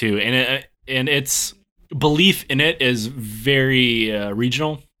believe this too, and its belief in it is very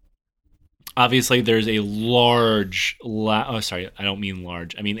regional. Obviously, there's a loud,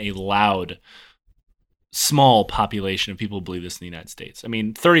 small population of people who believe this in the United States. I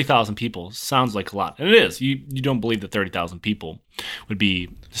mean, 30,000 people sounds like a lot, and it is. You don't believe that 30,000 people would be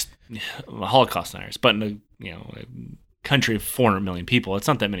Holocaust deniers, but in a country of 400 million people, it's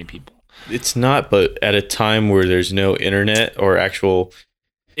not that many people. It's not, but at a time where there's no internet or actual,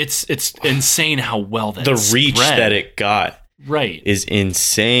 it's insane how well that the reach spread. that it got. Right. Is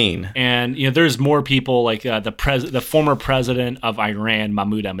insane. And you know, there's more people like the former president of Iran,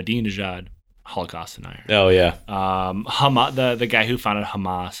 Mahmoud Ahmadinejad, Holocaust denier. Oh yeah. The guy who founded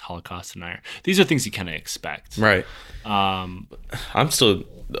Hamas, Holocaust denier. These are things you kind of expect. Right. I'm still,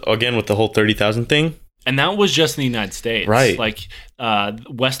 again, with the whole 30,000 thing. And that was just in the United States. Right. Like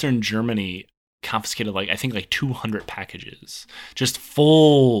Western Germany confiscated I think 200 packages just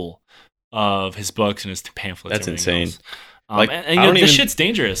full of his books and his pamphlets. That's insane. Else. This shit's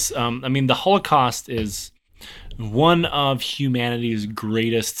dangerous. I mean, the Holocaust is one of humanity's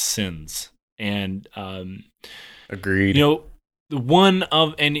greatest sins, and agreed. You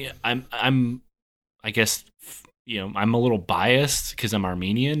know, I'm I guess, you know, I'm a little biased because I'm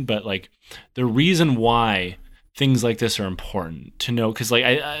Armenian, but like the reason why things like this are important to know, because like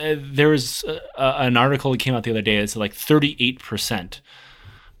there was an article that came out the other day that said like 38%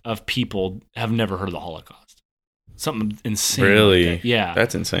 of people have never heard of the Holocaust. Something insane. Really? Like that. Yeah.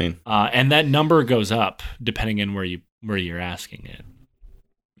 That's insane. And that number goes up depending on where you're asking it.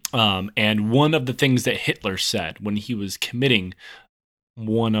 And one of the things that Hitler said when he was committing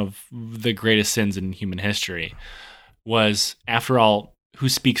one of the greatest sins in human history was, after all, who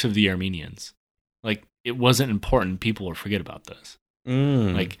speaks of the Armenians? Like, it wasn't important. People will forget about this.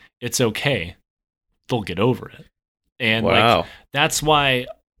 Like, it's okay. They'll get over it. And wow. like, that's why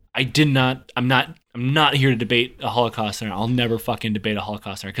I'm not here to debate a Holocaust center. I'll never fucking debate a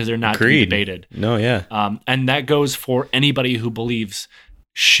Holocaust center because they're not to be debated. No, yeah. And that goes for anybody who believes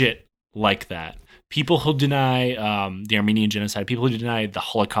shit like that. People who deny the Armenian genocide, people who deny the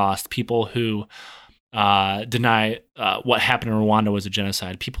Holocaust, people who deny what happened in Rwanda was a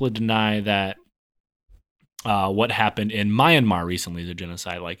genocide, people who deny that what happened in Myanmar recently is a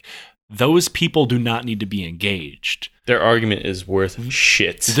genocide. Like, those people do not need to be engaged. Their argument is worth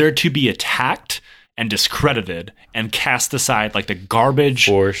shit. They're to be attacked and discredited and cast aside like the garbage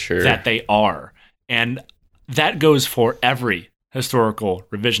for sure that they are. And that goes for every historical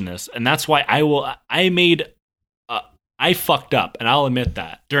revisionist. And that's why I fucked up, and I'll admit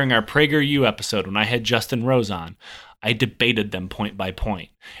that. During our PragerU episode, when I had Justin Rose on, I debated them point by point.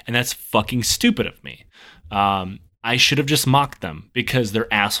 And that's fucking stupid of me. I should have just mocked them because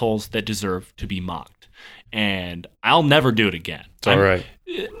they're assholes that deserve to be mocked. And I'll never do it again. It's all right.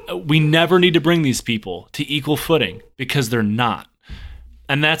 We never need to bring these people to equal footing because they're not.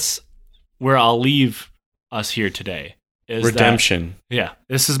 And that's where I'll leave us here today. Redemption.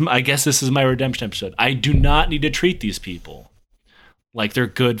 I guess this is my redemption episode. I do not need to treat these people like they're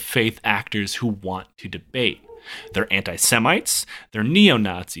good faith actors who want to debate. They're anti-Semites, they're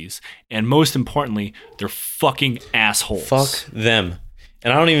neo-Nazis, and most importantly, they're fucking assholes. Fuck them.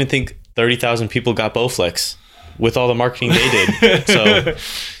 And I don't even think 30,000 people got Bowflex with all the marketing they did. So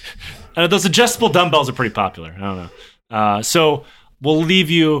those adjustable dumbbells are pretty popular. I don't know. So we'll leave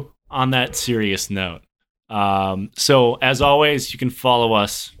you on that serious note. So as always, you can follow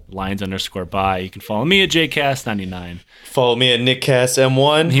us, Lions_by. You can follow me at JCast99. Follow me at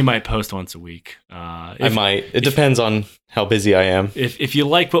NickCastM1. He might post once a week. I might. It depends on how busy I am. If you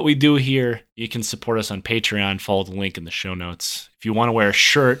like what we do here, you can support us on Patreon. Follow the link in the show notes. If you want to wear a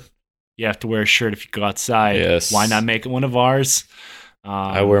shirt, you have to wear a shirt if you go outside. Yes. Why not make it one of ours?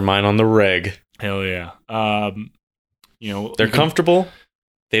 I wear mine on the reg. Hell yeah. They're comfortable.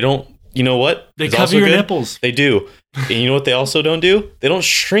 They don't. You know what? They cover your nipples. They do. And you know what they also don't do? They don't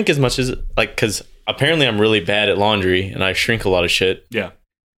shrink as much as, because apparently I'm really bad at laundry and I shrink a lot of shit. Yeah.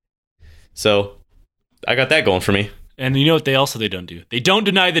 So I got that going for me. And you know what they don't do? They don't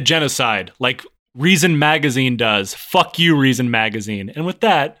deny the genocide like Reason Magazine does. Fuck you, Reason Magazine. And with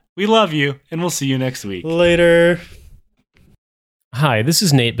that, we love you and we'll see you next week. Later. Hi, this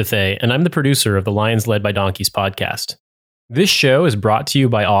is Nate Bethea, and I'm the producer of the Lions Led by Donkeys podcast. This show is brought to you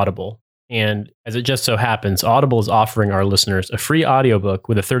by Audible. And as it just so happens, Audible is offering our listeners a free audiobook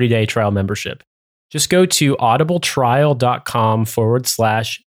with a 30-day trial membership. Just go to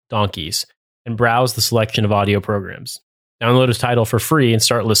audibletrial.com/donkeys and browse the selection of audio programs. Download a title for free and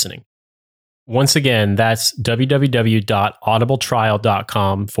start listening. Once again, that's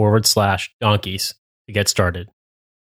www.audibletrial.com/donkeys to get started.